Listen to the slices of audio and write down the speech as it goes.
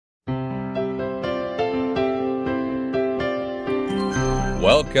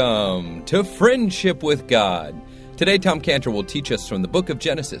Welcome to Friendship with God. Today, Tom Cantor will teach us from the book of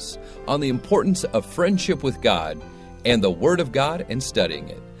Genesis on the importance of friendship with God and the Word of God and studying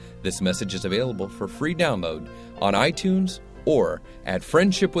it. This message is available for free download on iTunes or at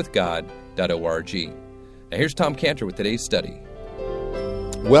friendshipwithgod.org. Now here's Tom Cantor with today's study.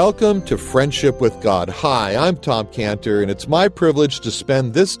 Welcome to Friendship with God. Hi, I'm Tom Cantor, and it's my privilege to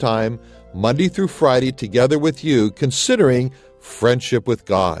spend this time, Monday through Friday, together with you, considering friendship with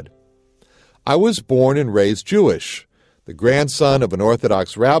God. I was born and raised Jewish, the grandson of an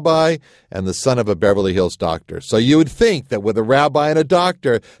Orthodox rabbi and the son of a Beverly Hills doctor. So you would think that with a rabbi and a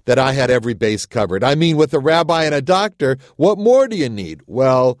doctor that I had every base covered. I mean, with a rabbi and a doctor, what more do you need?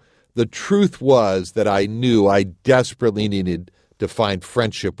 Well, the truth was that I knew I desperately needed to find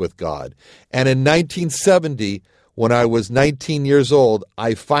friendship with God. And in 1970, when I was 19 years old,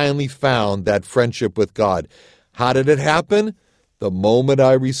 I finally found that friendship with God. How did it happen? The moment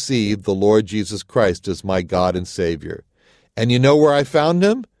I received the Lord Jesus Christ as my God and Savior. And you know where I found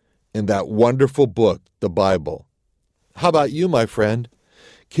him? In that wonderful book, the Bible. How about you, my friend?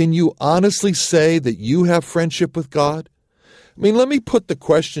 Can you honestly say that you have friendship with God? I mean, let me put the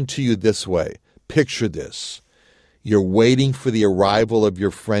question to you this way. Picture this. You're waiting for the arrival of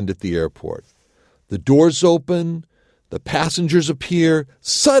your friend at the airport. The doors open, the passengers appear.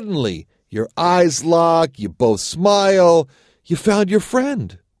 Suddenly, your eyes lock, you both smile. You found your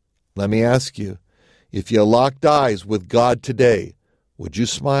friend. Let me ask you, if you locked eyes with God today, would you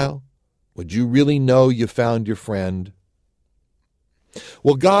smile? Would you really know you found your friend?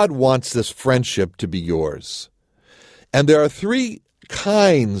 Well, God wants this friendship to be yours. And there are three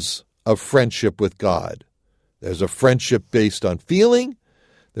kinds of friendship with God. There's a friendship based on feeling,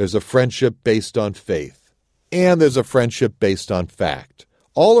 there's a friendship based on faith, and there's a friendship based on fact.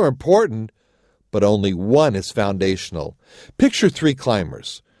 All are important, but only one is foundational. Picture three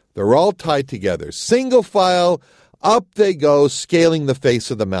climbers. They're all tied together. Single file, up they go, scaling the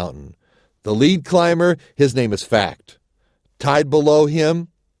face of the mountain. The lead climber, his name is Fact. Tied below him,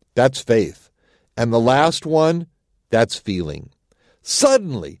 that's faith. And the last one, that's feeling.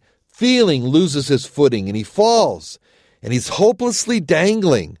 Suddenly, feeling loses his footing and he falls, and he's hopelessly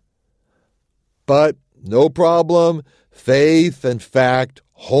dangling. But no problem, faith and fact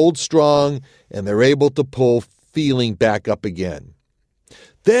hold strong, and they're able to pull feeling back up again.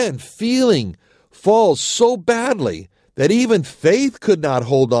 Then feeling falls so badly that even faith could not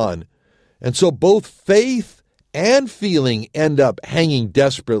hold on. And so both faith and feeling end up hanging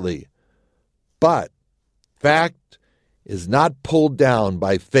desperately. But fact is not pulled down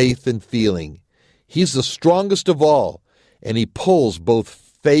by faith and feeling. He's the strongest of all, and he pulls both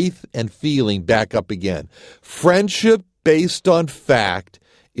faith and feeling back up again. Friendship based on fact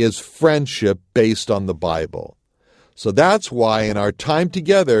is friendship based on the Bible. So that's why in our time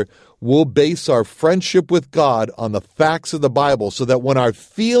together, we'll base our friendship with God on the facts of the Bible, so that when our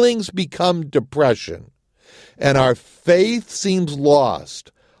feelings become depression and our faith seems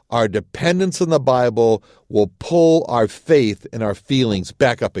lost, our dependence on the Bible will pull our faith and our feelings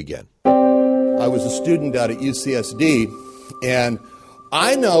back up again. I was a student out at UCSD, and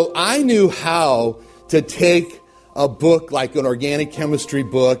I knew how to take a book like an organic chemistry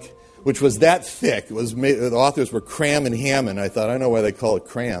book, which was that thick. It was made, the authors were Cram and Hammond. I thought, I know why they call it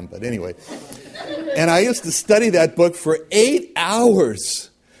Cram, but anyway. And I used to study that book for 8 hours.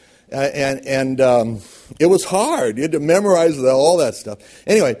 And it was hard. You had to memorize all that stuff.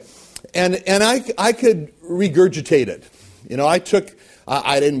 Anyway, and I could regurgitate it. You know, I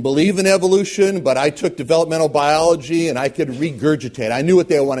didn't believe in evolution, but I took developmental biology, and I could regurgitate. I knew what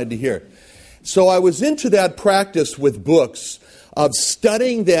they wanted to hear. So I was into that practice with books of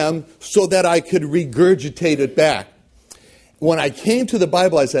studying them so that I could regurgitate it back. When I came to the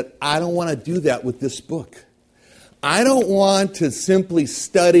Bible, I said, I don't want to do that with this book. I don't want to simply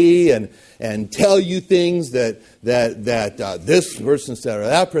study and tell you things that this person said or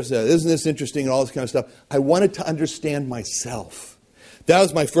that person said, isn't this interesting, and all this kind of stuff. I wanted to understand myself. That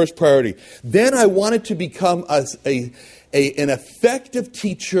was my first priority. Then I wanted to become an effective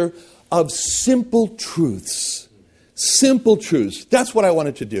teacher of simple truths. Simple truths. That's what I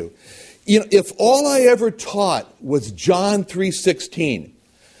wanted to do. You know, if all I ever taught was John 3:16,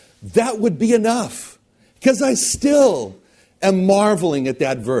 that would be enough. Because I still am marveling at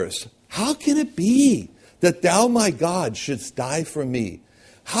that verse. How can it be that thou, my God, shouldst die for me?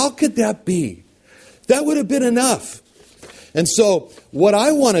 How could that be? That would have been enough. And so what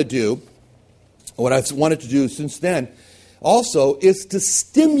I want to do, what I've wanted to do since then, also is to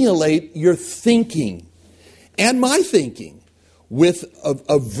stimulate your thinking and my thinking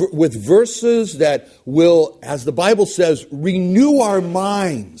with verses that will, as the Bible says, renew our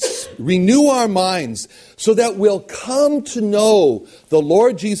minds, so that we'll come to know the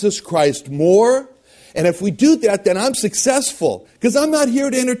Lord Jesus Christ more. And if we do that, then I'm successful, because I'm not here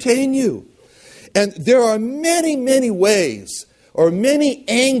to entertain you. And there are many, many ways or many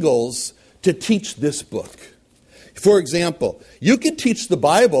angles to teach this book. For example, you could teach the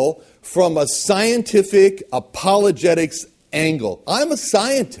Bible from a scientific apologetics angle. I'm a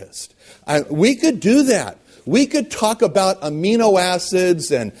scientist. We could do that. We could talk about amino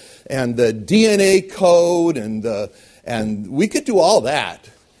acids and the DNA code and we could do all that.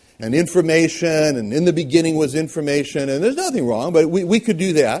 And information, and in the beginning was information, and there's nothing wrong, but we could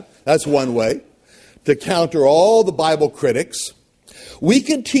do that. That's one way to counter all the Bible critics. We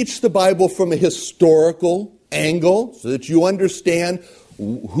can teach the Bible from a historical angle so that you understand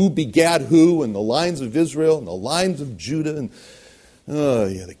who begat who, and the lines of Israel and the lines of Judah, and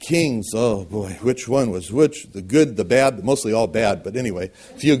the kings. Oh boy, which one was which? The good, the bad, mostly all bad, but anyway,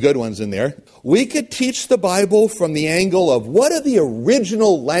 a few good ones in there. We could teach the Bible from the angle of what do the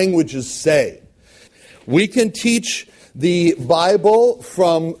original languages say. We can teach the Bible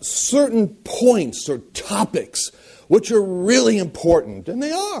from certain points or topics which are really important, and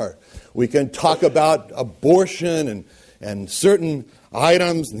they are. We can talk about abortion and certain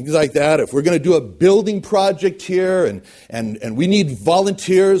items and things like that. If we're going to do a building project here and we need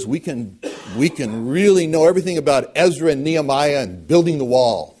volunteers, we can really know everything about Ezra and Nehemiah and building the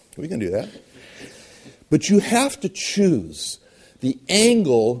wall. We can do that. But you have to choose the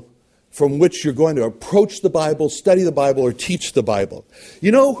angle from which you're going to approach the Bible, study the Bible, or teach the Bible.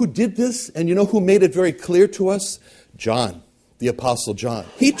 You know who did this, and you know who made it very clear to us? John, the Apostle John.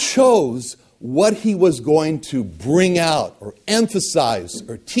 He chose what he was going to bring out or emphasize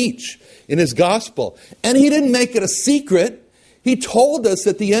or teach in his gospel. And he didn't make it a secret. He told us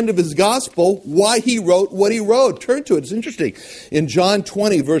at the end of his gospel why he wrote what he wrote. Turn to it. It's interesting. In John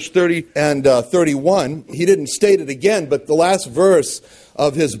 20, verse 30 and 31, he didn't state it again, but the last verse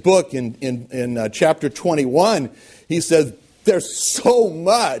of his book in chapter 21, he says, there's so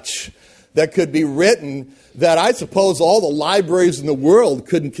much that could be written that I suppose all the libraries in the world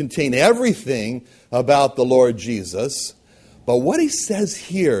couldn't contain everything about the Lord Jesus. But what he says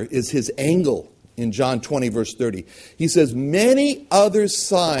here is his angle in John 20, verse 30. He says, many other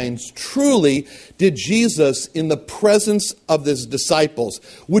signs truly did Jesus in the presence of his disciples,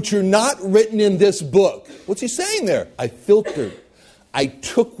 which are not written in this book. What's he saying there? I filtered. I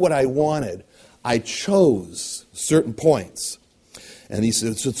took what I wanted. I chose certain points. And he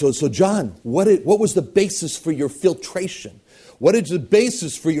said, so John, what was the basis for your filtration? What is the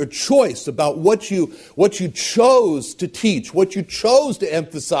basis for your choice about what you chose to teach, what you chose to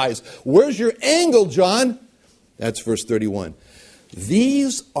emphasize? Where's your angle, John? That's verse 31.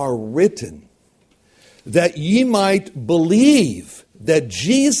 These are written that ye might believe that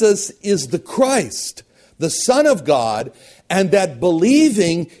Jesus is the Christ, the Son of God, and that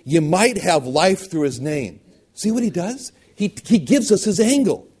believing ye might have life through his name. See what he does? He gives us his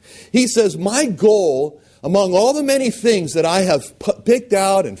angle. He says, my goal, among all the many things that I have picked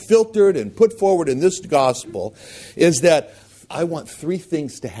out and filtered and put forward in this gospel, is that I want three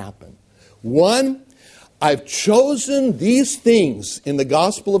things to happen. One, I've chosen these things in the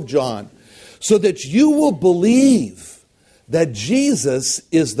Gospel of John so that you will believe that Jesus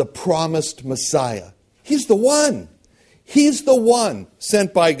is the promised Messiah. He's the one. He's the one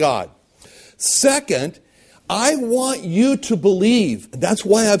sent by God. Second, I want you to believe, that's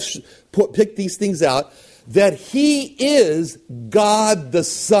why I've picked these things out, that he is God the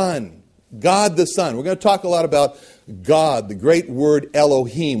Son. God the Son. We're going to talk a lot about God, the great word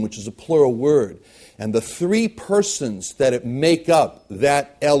Elohim, which is a plural word, and the three persons that it make up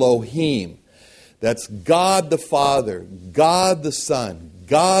that Elohim. That's God the Father, God the Son,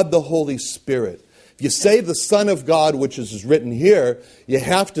 God the Holy Spirit. You say the Son of God, which is written here, you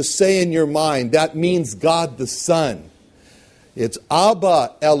have to say in your mind, that means God the Son. It's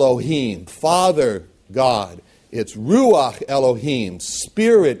Abba Elohim, Father God. It's Ruach Elohim,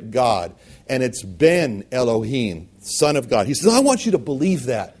 Spirit God. And it's Ben Elohim, Son of God. He says, I want you to believe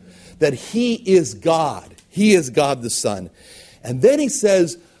that he is God. He is God the Son. And then he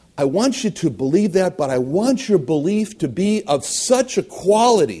says, I want you to believe that, but I want your belief to be of such a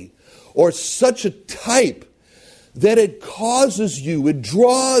quality or such a type that it causes you, it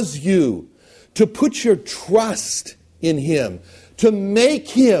draws you to put your trust in him, to make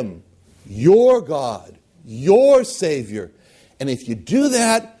him your God, your Savior. And if you do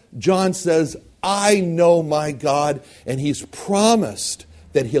that, John says, I know my God, and he's promised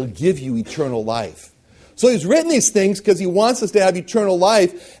that he'll give you eternal life. So he's written these things because he wants us to have eternal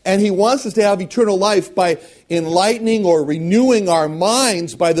life, and he wants us to have eternal life by enlightening or renewing our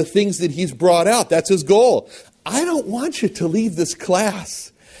minds by the things that he's brought out. That's his goal. I don't want you to leave this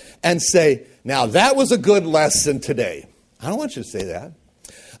class and say, now that was a good lesson today. I don't want you to say that.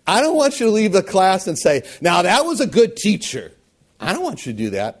 I don't want you to leave the class and say, now that was a good teacher. I don't want you to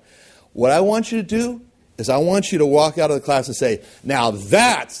do that. What I want you to do is I want you to walk out of the class and say, now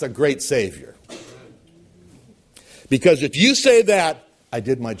that's a great Savior. Because if you say that, I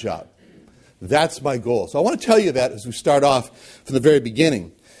did my job. That's my goal. So I want to tell you that as we start off from the very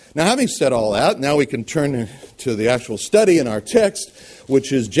beginning. Now, having said all that, now we can turn to the actual study in our text,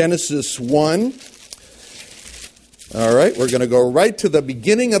 which is Genesis 1. All right, we're going to go right to the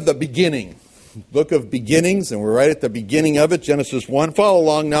beginning of the beginning. Book of Beginnings, and we're right at the beginning of it, Genesis 1. Follow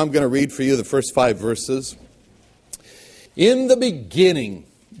along now. I'm going to read for you the first 5 verses. In the beginning,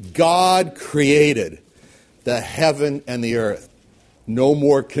 God created the heaven and the earth. No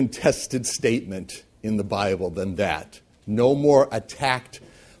more contested statement in the Bible than that. No more attacked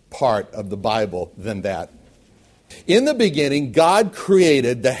part of the Bible than that. In the beginning, God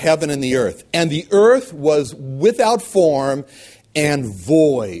created the heaven and the earth was without form and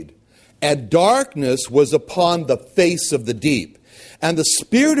void, and darkness was upon the face of the deep. And the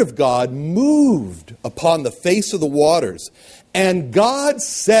Spirit of God moved upon the face of the waters. And God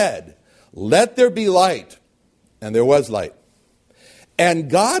said, let there be light. And there was light. And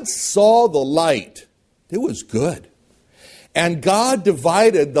God saw the light. It was good. And God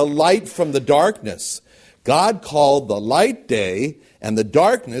divided the light from the darkness. God called the light day, and the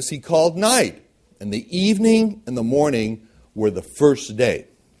darkness he called night. And the evening and the morning were the first day.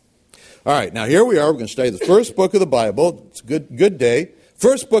 All right, now here we are. We're going to study the first book of the Bible. It's a good day.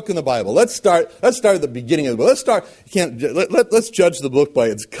 First book in the Bible. Let's start at the beginning of the book. Let's judge the book by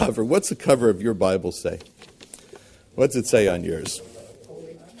its cover. What's the cover of your Bible say? What's it say on yours?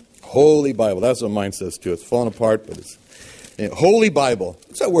 Holy Bible. That's what mine says too. It's falling apart, but it's Holy Bible.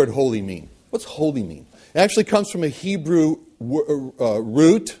 What's that word holy mean? What's holy mean? It actually comes from a Hebrew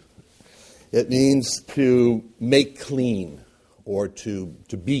root. It means to make clean or to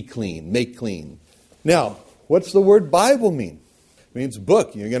be clean, make clean. Now, what's the word Bible mean? It means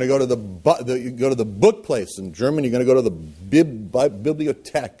book. You're going to go to the book place. In German, you're going to go to the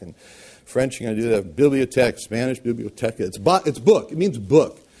bibliothèque. In French, you're going to do that bibliothèque. Spanish, biblioteca. It's book. It means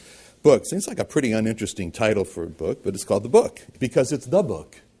book. Book. Seems like a pretty uninteresting title for a book, but it's called the book because it's the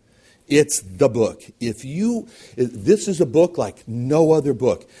book. It's the book. This is a book like no other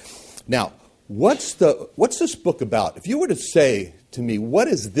book. Now, what's this book about? If you were to say to me, what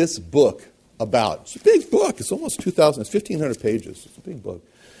is this book about? It's a big book. It's almost 2,000. It's 1,500 pages. It's a big book.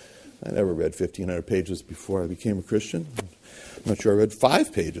 I never read 1,500 pages before I became a Christian. I'm not sure I read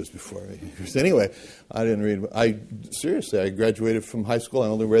 5 pages before. Anyway, I didn't read. I graduated from high school. I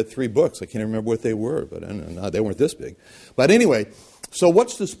only read 3 books. I can't remember what they were, but they weren't this big. But anyway, so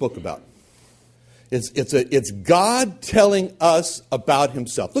what's this book about? It's God telling us about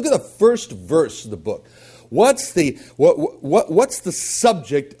Himself. Look at the first verse of the book. What's the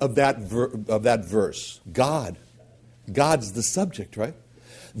subject of that verse? God. God's the subject, right?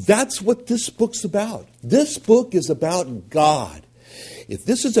 That's what this book's about. This book is about God.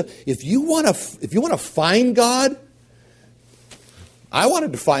 If you want to find God, I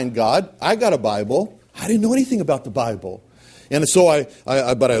wanted to find God. I got a Bible. I didn't know anything about the Bible. And so I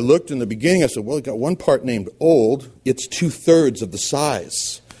looked in the beginning. I said, well, it got one part named old. It's 2/3 of the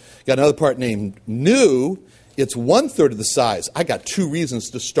size. Got another part named new. It's 1/3 of the size. I got 2 reasons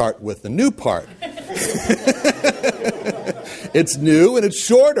to start with the new part. It's new and it's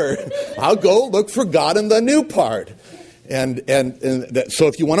shorter. I'll go look for God in the new part. So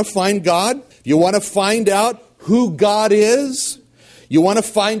if you want to find God, you want to find out who God is, you want to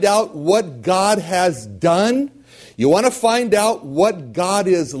find out what God has done, you want to find out what God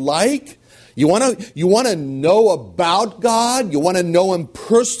is like, you want to know about God, you want to know Him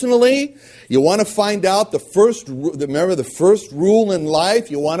personally, you want to find out the first rule in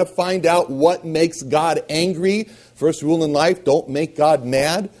life, you want to find out what makes God angry. First rule in life, don't make God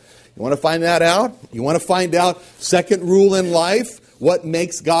mad. You want to find that out? You want to find out second rule in life, what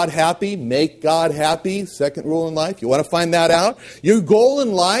makes God happy? Make God happy. Second rule in life. You want to find that out? Your goal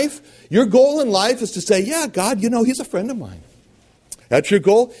in life is to say, yeah, God, He's a friend of mine. That's your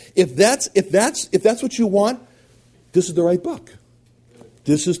goal. If that's what you want, this is the right book.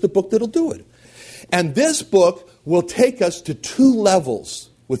 This is the book that'll do it. And this book will take us to 2 levels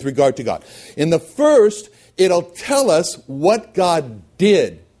with regard to God. In the first, it'll tell us what God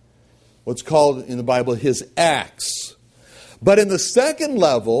did, what's called in the Bible His acts. But in the second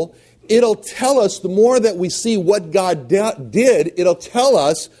level, it'll tell us, the more that we see what God did, it'll tell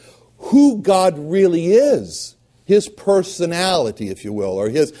us who God really is. His personality, if you will,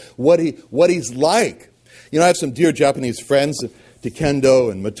 or what he's like. You know, I have some dear Japanese friends, Takendo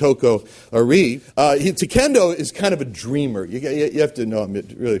and Motoko Ari. Takendo is kind of a dreamer. You have to know him,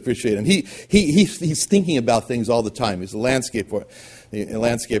 really appreciate him. He's thinking about things all the time. He's a landscaper,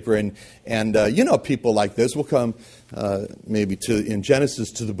 and you know, people like this will come maybe in Genesis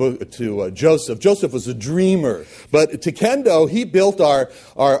to the book to Joseph. Joseph was a dreamer, but Takendo, he built our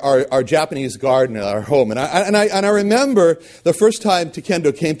Japanese garden at our home, and I remember the first time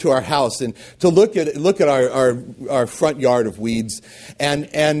Takendo came to our house and to look at our front yard of weeds, and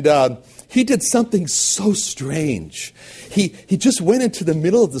he did something so strange. He just went into the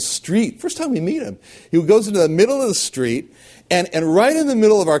middle of the street. First time we meet him, he goes into the middle of the street. And right in the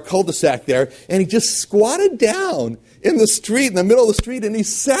middle of our cul-de-sac there, and he just squatted down in the street, in the middle of the street, and he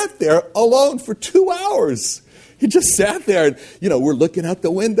sat there alone for 2 hours. He just sat there, and, you know, we're looking out the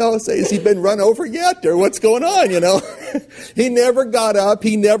window, say, has he been run over yet, or what's going on, you know? He never got up.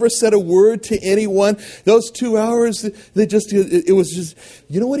 He never said a word to anyone. Those 2 hours, it was just,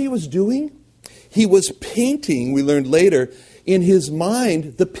 you know what he was doing? He was painting, we learned later, in his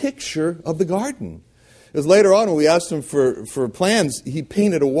mind, the picture of the garden. Because later on, when we asked him for plans, he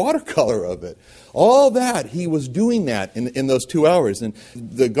painted a watercolor of it. All that, he was doing that in those 2 hours. And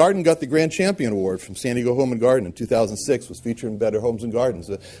the garden got the Grand Champion Award from San Diego Home and Garden in 2006, was featured in Better Homes and Gardens.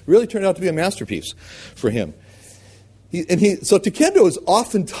 It really turned out to be a masterpiece for him. So Takendo is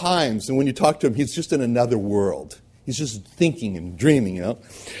oftentimes, and when you talk to him, he's just in another world. He's just thinking and dreaming, you know.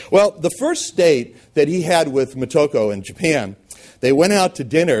 Well, the first date that he had with Motoko in Japan, they went out to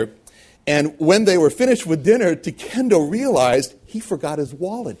dinner. And when they were finished with dinner, Takendo realized he forgot his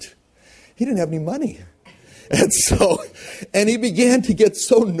wallet. He didn't have any money. And he began to get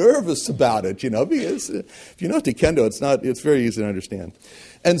so nervous about it, you know, because if you know Takendo, it's very easy to understand.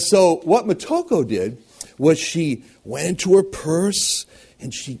 And so what Motoko did was she went into her purse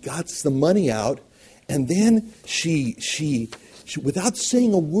and she got the money out, and then she without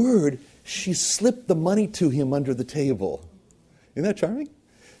saying a word, she slipped the money to him under the table. Isn't that charming?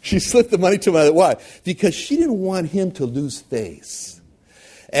 She slipped the money to him. Why? Because she didn't want him to lose face.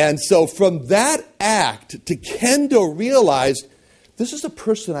 And so from that act, Takendo realized, this is a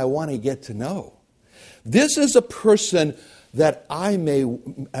person I want to get to know. This is a person that I may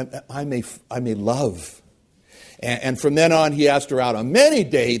love. And from then on, he asked her out on many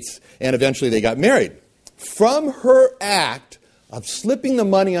dates, and eventually they got married. From her act of slipping the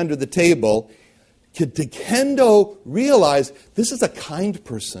money under the table, Takendo realized this is a kind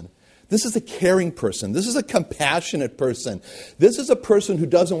person. This is a caring person. This is a compassionate person. This is a person who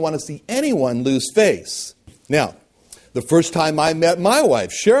doesn't want to see anyone lose face. Now, the first time I met my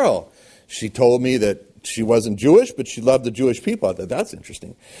wife, Cheryl, she told me that she wasn't Jewish, but she loved the Jewish people. I thought, that's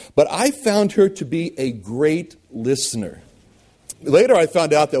interesting. But I found her to be a great listener. Later, I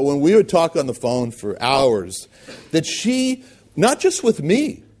found out that when we would talk on the phone for hours, that she, not just with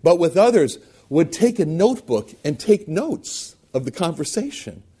me, but with others, would take a notebook and take notes of the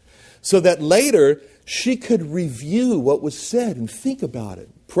conversation so that later she could review what was said and think about it,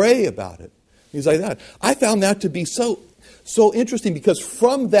 pray about it, things like that. I found that to be so interesting because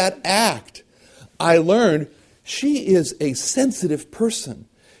from that act, I learned she is a sensitive person.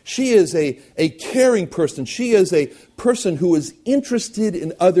 She is a caring person. She is a person who is interested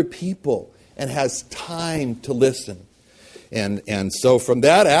in other people and has time to listen. And so from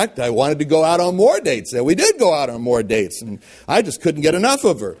that act, I wanted to go out on more dates. And we did go out on more dates. And I just couldn't get enough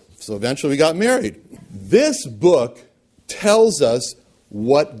of her. So eventually we got married. This book tells us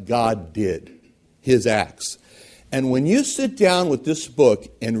what God did, his acts. And when you sit down with this book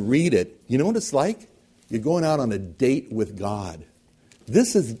and read it, you know what it's like? You're going out on a date with God.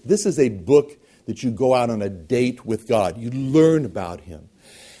 This is a book that you go out on a date with God. You learn about him.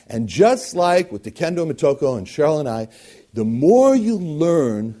 And just like with Takendo Motoko and Cheryl and I, the more you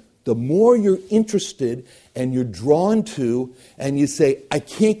learn, the more you're interested and you're drawn to, and you say, I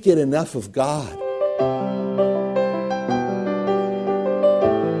can't get enough of God.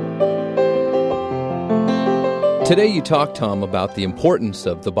 Today you talked, Tom, about the importance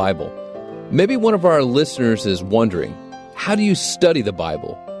of the Bible. Maybe one of our listeners is wondering, how do you study the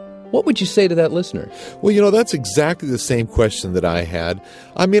Bible? What would you say to that listener? Well, you know, that's exactly the same question that I had.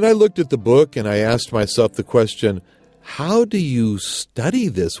 I mean, I looked at the book and I asked myself the question, how do you study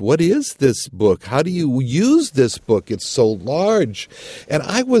this? What is this book? How do you use this book? It's so large. And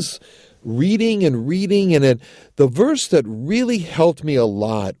I was reading, and the verse that really helped me a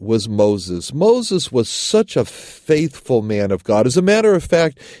lot was Moses. Moses was such a faithful man of God. As a matter of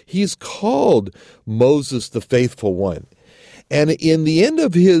fact, he's called Moses the faithful one. And in the end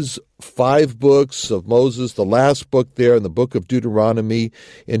of his 5 books of Moses, the last book there in the book of Deuteronomy,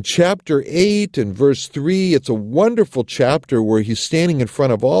 in chapter 8 and verse 3, it's a wonderful chapter where he's standing in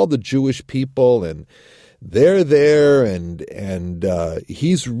front of all the Jewish people, and they're there, and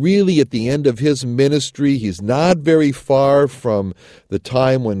he's really at the end of his ministry. He's not very far from the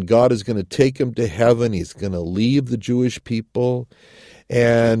time when God is going to take him to heaven. He's going to leave the Jewish people.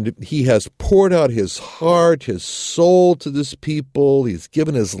 And he has poured out his heart, his soul to this people. He's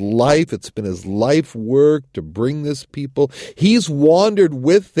given his life. It's been his life work to bring this people. He's wandered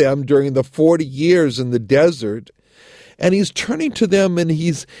with them during the 40 years in the desert. And he's turning to them and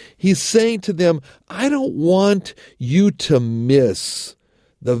he's saying to them, I don't want you to miss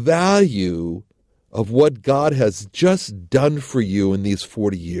the value of what God has just done for you in these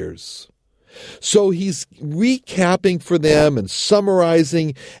 40 years. So he's recapping for them and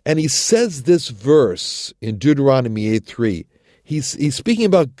summarizing, and he says this verse in Deuteronomy 8:3. He's speaking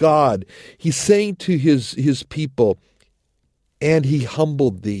about God. He's saying to his people, and he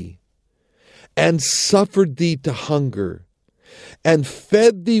humbled thee, and suffered thee to hunger, and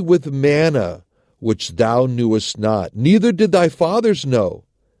fed thee with manna, which thou knewest not, neither did thy fathers know,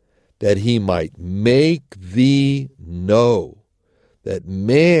 that he might make thee know that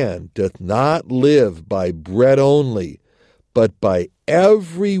man doth not live by bread only, but by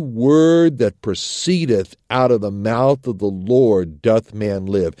every word that proceedeth out of the mouth of the Lord doth man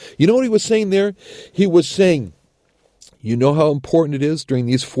live. You know what he was saying there? He was saying, you know how important it is during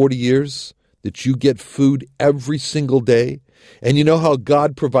these 40 years that you get food every single day? And you know how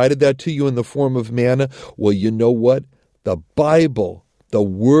God provided that to you in the form of manna? Well, you know what? The Bible, the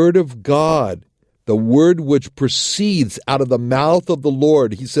Word of God, the word which proceeds out of the mouth of the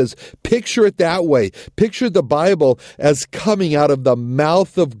Lord. He says, picture it that way. Picture the Bible as coming out of the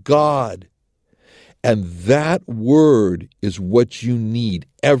mouth of God. And that word is what you need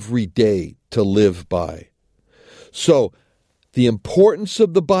every day to live by. So, the importance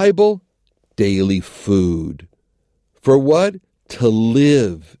of the Bible, daily food. For what? To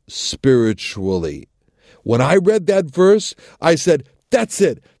live spiritually. When I read that verse, I said, that's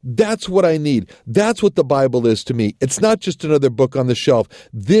it. That's what I need. That's what the Bible is to me. It's not just another book on the shelf.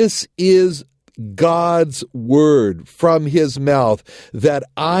 This is God's word from his mouth that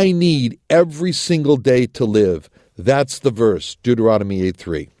I need every single day to live. That's the verse, Deuteronomy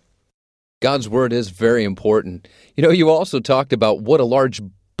 8:3. God's word is very important. You know, you also talked about what a large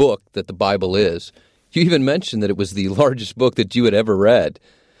book that the Bible is. You even mentioned that it was the largest book that you had ever read.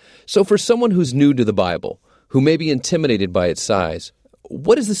 So for someone who's new to the Bible, who may be intimidated by its size,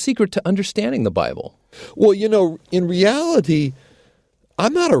 what is the secret to understanding the Bible? Well, you know, in reality,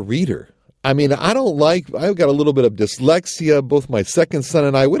 I'm not a reader. I mean, I've got a little bit of dyslexia. Both my second son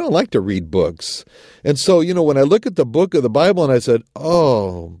and I, we don't like to read books. And so, you know, when I look at the book of the Bible and I said,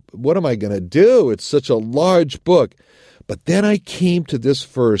 oh, what am I going to do? It's such a large book. But then I came to this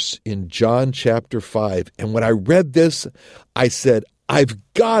verse in John chapter 5. And when I read this, I said, I've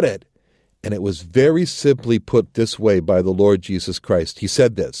got it. And it was very simply put this way by the Lord Jesus Christ. He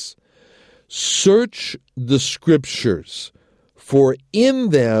said this, search the Scriptures, for in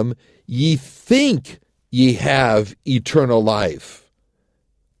them ye think ye have eternal life,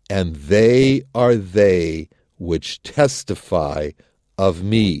 and they are they which testify of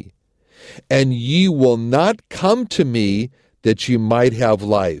me. And ye will not come to me that ye might have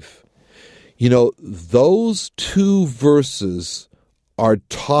life. You know, those two verses are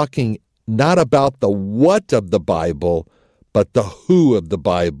talking not about the what of the Bible, but the who of the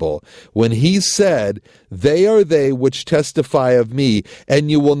Bible. When he said, they are they which testify of me, and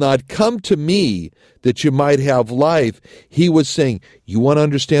you will not come to me that you might have life, he was saying, you want to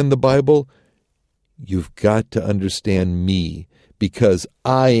understand the Bible? You've got to understand me, because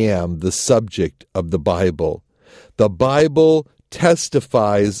I am the subject of the Bible. The Bible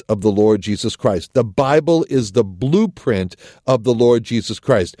testifies of the Lord Jesus Christ. The Bible is the blueprint of the Lord Jesus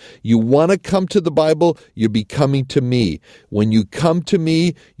Christ. You want to come to the Bible, you'll be coming to me. When you come to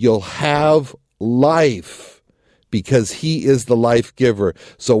me, you'll have life, because he is the life giver.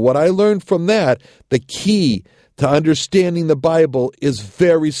 So what I learned from that, the key to understanding the Bible is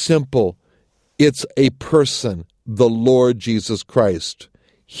very simple. It's a person, the Lord Jesus Christ.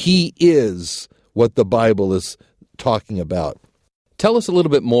 He is what the Bible is talking about. Tell us a little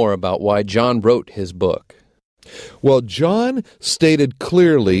bit more about why John wrote his book. Well, John stated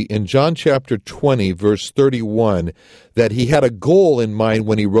clearly in John chapter 20, verse 31, that he had a goal in mind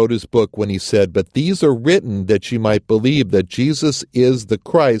when he wrote his book, when he said, "But these are written that you might believe that Jesus is the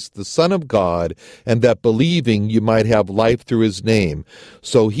Christ, the Son of God, and that believing you might have life through his name."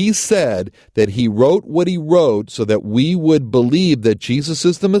 So he said that he wrote what he wrote so that we would believe that Jesus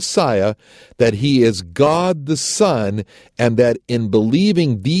is the Messiah, that he is God the Son, and that in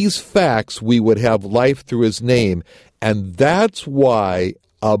believing these facts we would have life through his name. And that's why,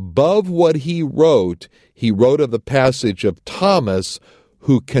 above what he wrote of the passage of Thomas,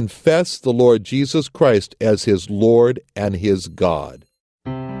 who confessed the Lord Jesus Christ as his Lord and his God.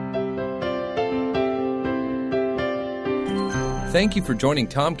 Thank you for joining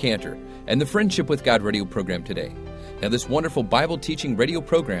Tom Cantor and the Friendship with God radio program today. Now, this wonderful Bible teaching radio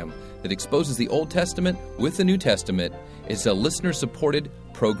program that exposes the Old Testament with the New Testament is a listener-supported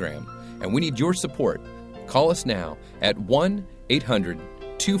program, and we need your support. Call us now at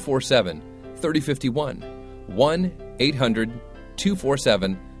 1-800-247-3051.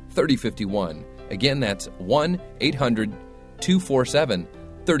 1-800-247-3051. Again, that's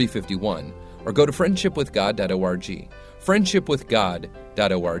 1-800-247-3051. Or go to friendshipwithgod.org.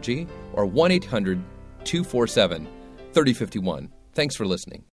 friendshipwithgod.org, or 1-800-247-3051. Thanks for listening.